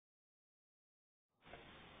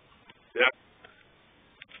Yeah.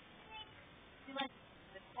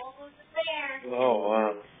 Oh,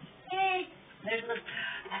 wow.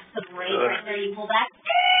 That's the brake right there. You pull back.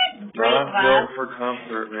 Not built for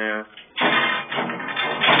comfort, man.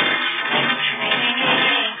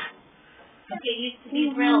 Okay, used to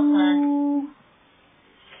be real, son.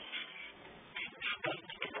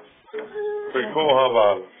 Pretty cool, huh,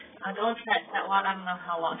 Bob? I'll go touch that water. I don't know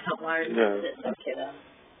how long that water is. Yeah. Okay, though.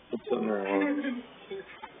 What's in there? Ready?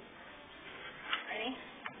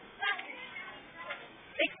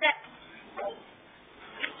 Big step.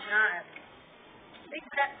 Nice. Big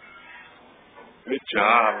step. Good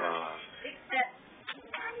job, Bob. Big step.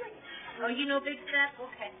 Oh, you know big step?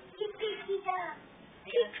 Okay.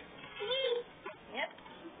 Yep.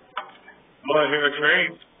 Oh, I hear a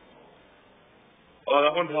train. Oh,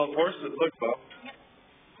 that one's how horses look, Bob. Yep.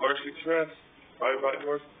 Horse Express. By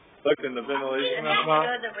horse. Look in the ventilation up Go top.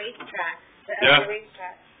 to the racetrack. Yeah. The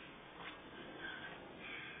racetrack.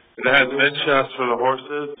 It has vent shafts for the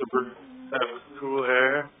horses to have cool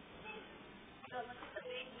air.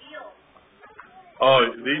 Oh,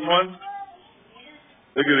 these ones?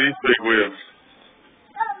 Look at these big wheels.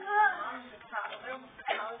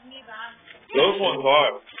 Those ones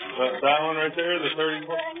are. That one right there, the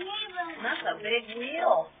 34. That's a big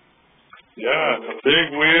wheel. Yeah, it's a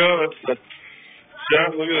big wheel. That's the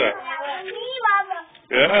shaft. Look at that.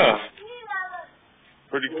 Yeah.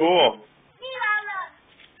 Pretty cool.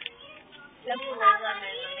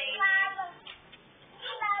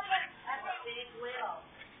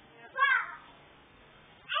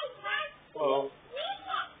 Hello.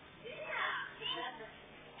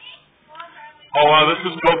 Oh, wow, this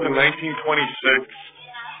was built in 1926.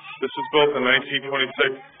 This was built in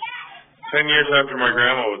 1926, 10 years after my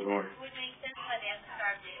grandma was born.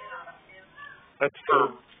 That's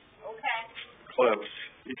for clips.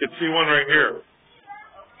 You can see one right here.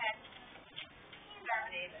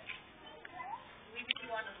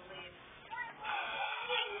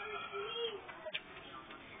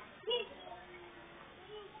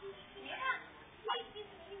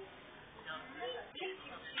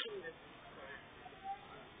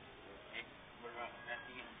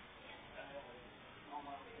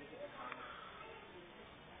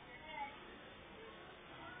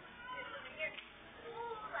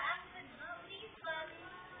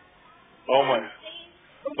 Oh my,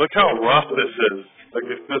 look how rough this is. Like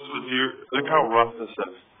if this was you, look how rough this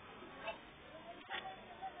is.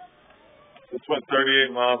 This went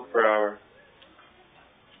 38 miles per hour.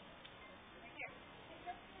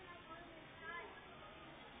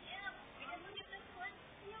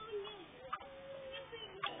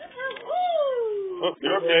 Oh,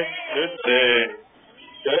 you're okay. Good save.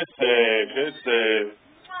 Good save. Good save.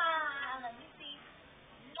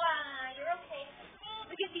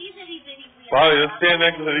 Bobby, let's stand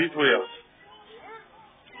next to these wheels.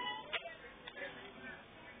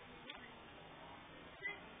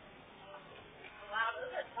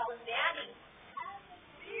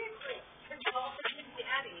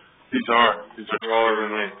 These are taller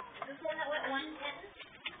than me.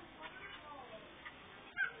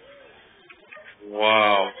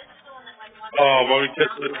 Wow. Oh, but we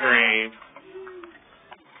touched the train.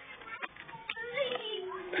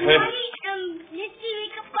 Hey.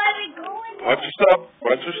 Watch your step.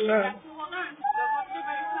 Watch your step.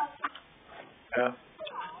 Yeah.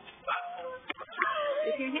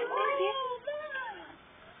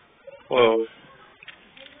 Whoa.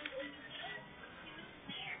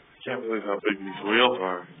 Can't believe how big these wheels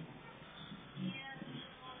are.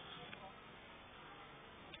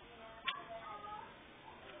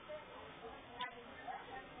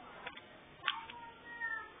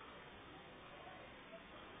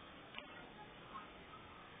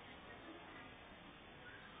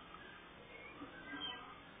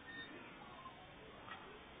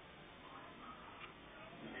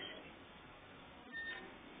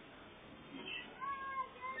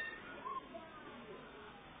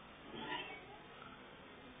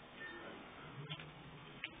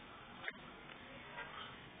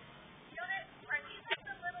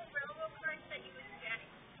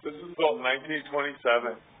 This is built in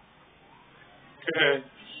 1927. Okay.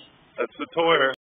 That's the toy.